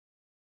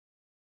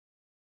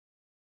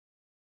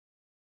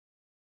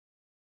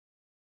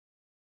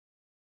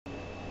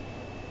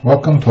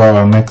Welcome to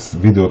our next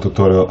video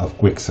tutorial of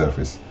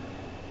QUICKSURFACE.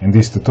 In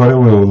this tutorial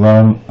we will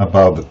learn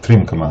about the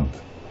trim command.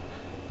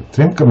 The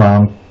trim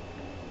command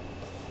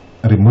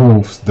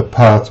removes the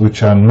parts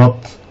which are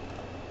not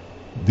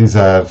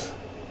desired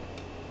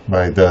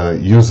by the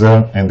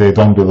user and they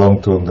don't belong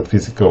to the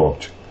physical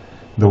object.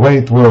 The way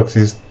it works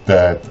is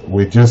that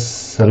we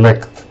just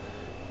select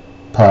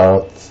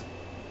parts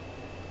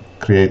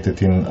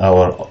created in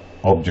our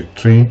object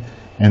tree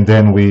and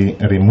then we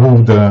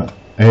remove the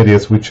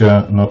areas which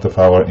are not of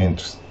our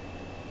interest.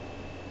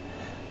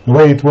 The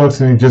way it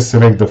works is we just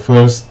select the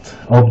first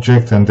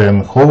object and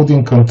then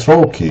holding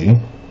Control key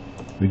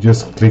we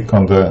just click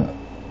on the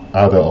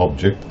other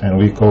object and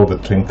we call the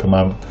trim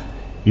command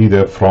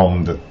either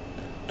from the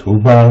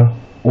toolbar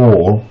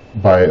or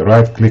by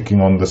right clicking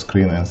on the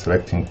screen and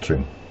selecting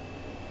trim.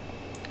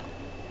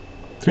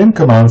 Trim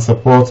command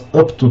supports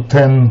up to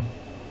 10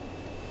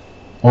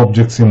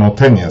 objects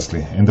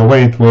simultaneously, and the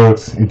way it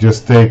works, it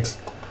just takes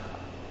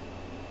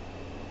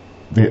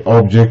the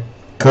object,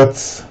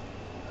 cuts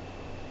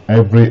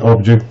every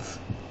object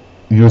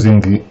using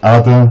the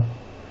other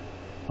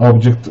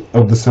object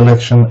of the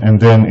selection, and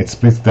then it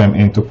splits them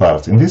into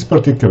parts. In this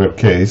particular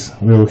case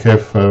we will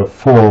have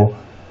 4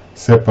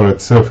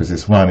 separate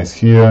surfaces. One is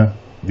here,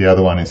 the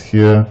other one is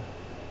here,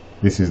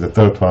 this is the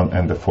third one,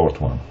 and the fourth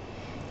one.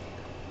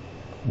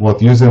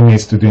 What user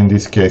needs to do in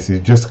this case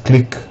is just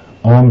click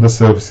on the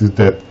surfaces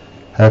that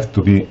have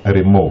to be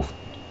removed.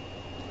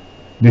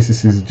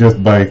 This is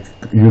just by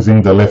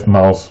using the left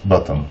mouse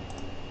button.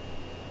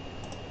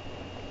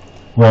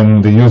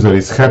 When the user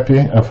is happy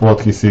of what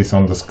he sees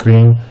on the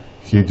screen,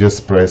 he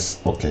just press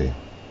OK.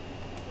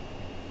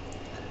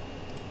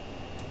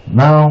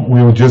 Now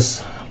we will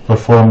just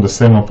perform the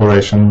same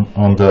operation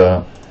on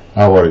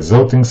our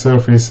resulting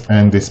surface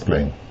and this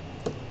plane.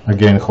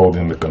 Again,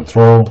 holding the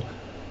Control,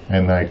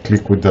 and I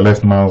click with the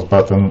left mouse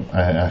button.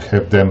 I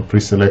have them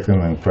pre-selected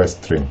and press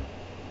trim.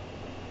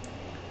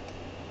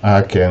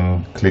 I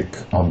can click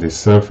on this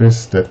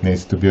surface that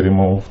needs to be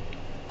removed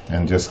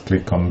and just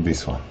click on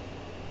this one.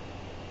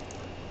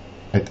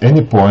 At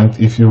any point,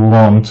 if you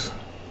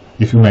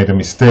made a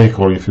mistake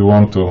or if you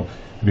want to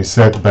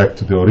reset back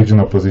to the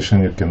original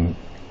position, you can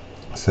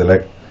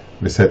select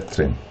reset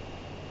trim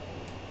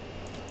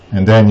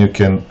and then you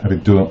can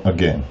redo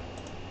again.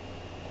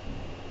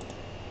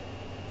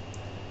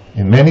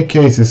 In many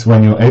cases,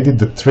 when you edit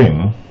the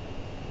trim,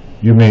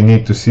 you may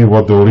need to see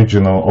what the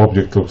original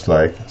object looks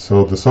like,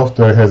 so the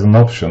software has an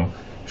option,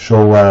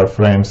 show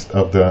wireframes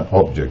of the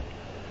object.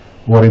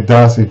 What it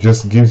does, it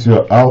just gives you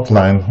an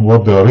outline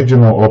what the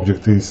original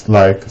object is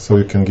like, so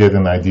you can get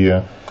an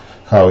idea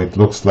how it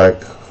looks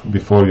like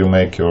before you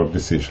make your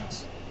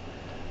decisions.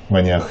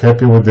 When you're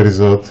happy with the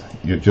result,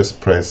 you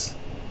just press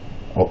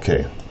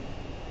OK.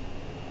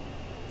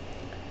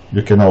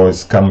 You can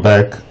always come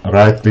back,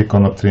 right click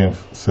on the trim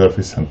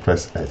surface and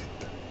press edit.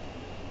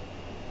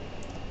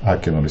 I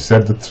can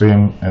reset the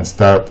trim and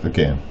start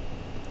again.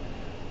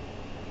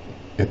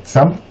 In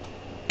some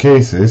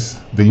cases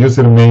the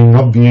user may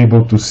not be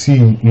able to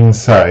see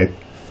inside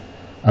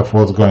of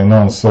what's going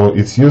on, so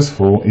it's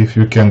useful if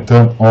you can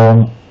turn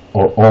on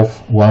or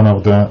off one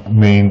of the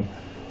main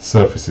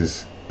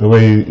surfaces. The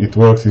way it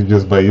works is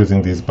just by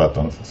using these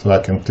buttons. So I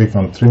can click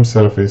on trim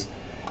surface,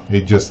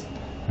 it just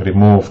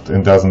removed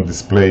and doesn't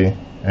display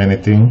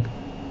anything,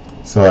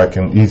 so I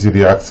can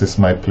easily access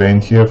my plane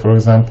here, for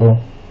example,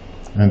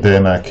 and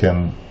then I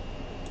can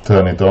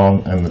turn it on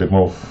and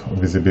remove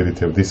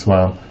visibility of this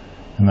one,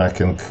 and I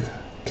can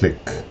click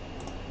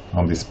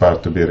on this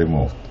part to be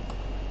removed.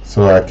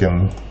 So I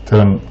can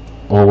turn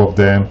all of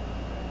them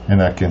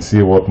and I can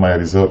see what my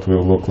result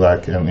will look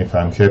like, and if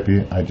I'm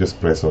happy I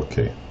just press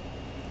OK.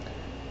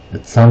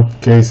 In some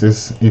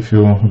cases, if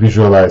you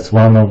visualize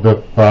one of the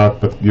part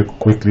but you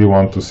quickly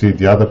want to see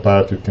the other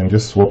part, you can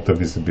just swap the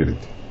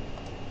visibility.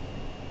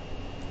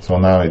 So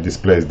now it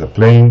displays the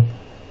plane.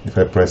 If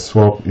I press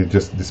swap, it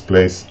just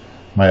displays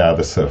my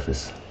other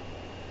surface.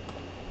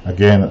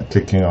 Again,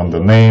 clicking on the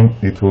name,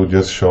 it will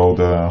just show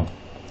the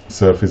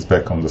surface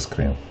back on the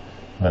screen.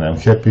 When I'm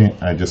happy,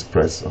 I just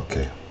press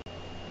OK.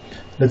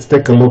 Let's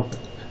take a look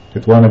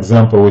at one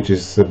example which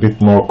is a bit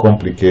more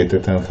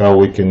complicated and how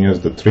we can use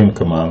the trim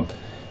command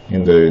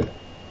in the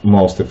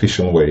most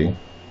efficient way.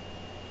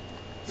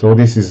 So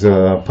this is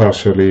a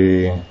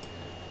partially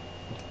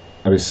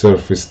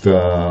resurfaced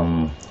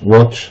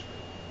watch.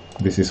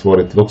 This is what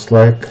it looks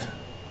like.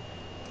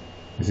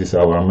 This is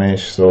our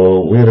mesh. So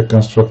we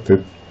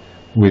reconstructed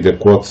with a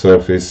quad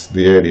surface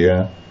the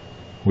area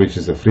which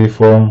is a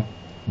freeform.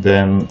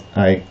 Then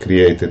I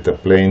created a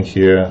plane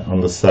here on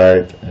the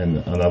side and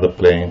another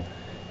plane,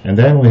 and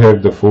then we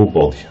have the full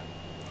body.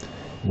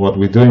 What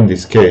we do in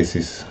this case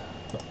is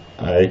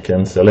I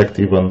can select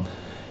even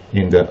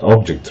in the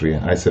object tree.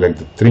 I select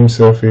the trim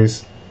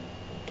surface,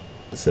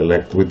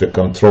 select with the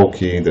Control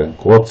key the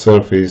quad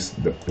surface,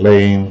 the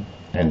plane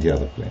and the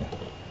other plane.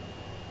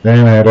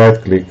 Then I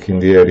right click in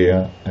the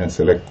area and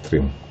select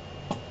trim.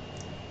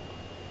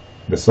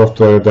 The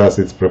software does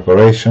its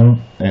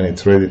preparation and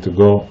it's ready to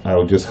go.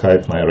 I'll just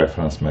hide my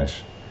reference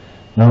mesh.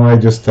 Now I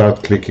just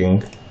start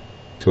clicking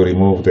to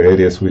remove the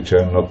areas which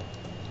are not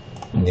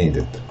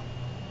needed.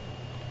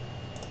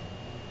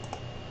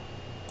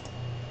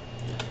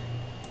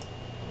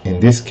 In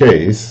this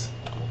case,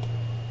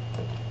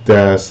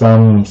 there are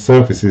some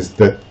surfaces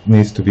that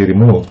needs to be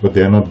removed, but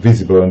they are not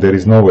visible and there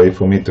is no way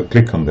for me to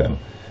click on them.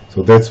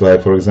 So that's why,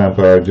 for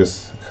example, I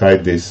just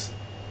hide this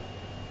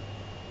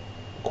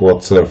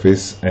quad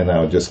surface and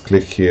I'll just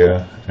click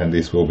here and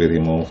this will be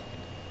removed,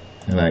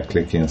 and I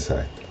click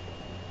inside.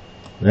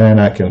 Then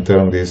I can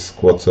turn this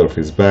quad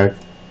surface back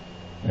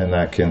and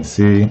I can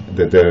see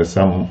that there are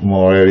some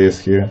more areas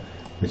here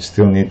which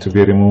still need to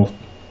be removed.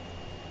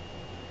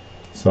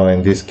 So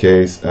in this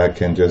case I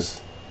can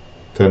just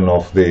turn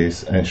off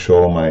this and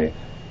show my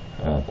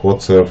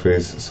quad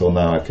surface. So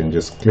now I can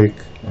just click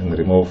and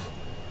remove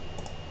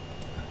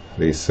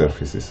these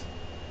surfaces.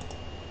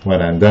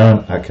 When I'm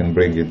done, I can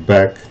bring it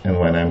back, and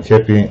when I'm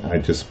happy, I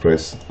just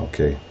press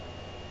OK.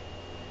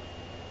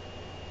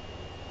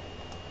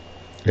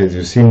 As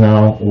you see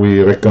now,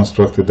 we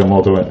reconstructed the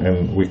model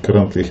and we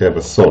currently have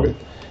a solid.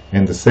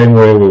 In the same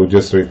way, we'll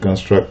just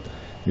reconstruct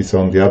this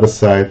on the other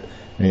side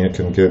and you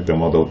can get the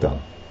model done.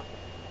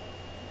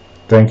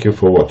 Thank you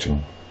for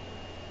watching.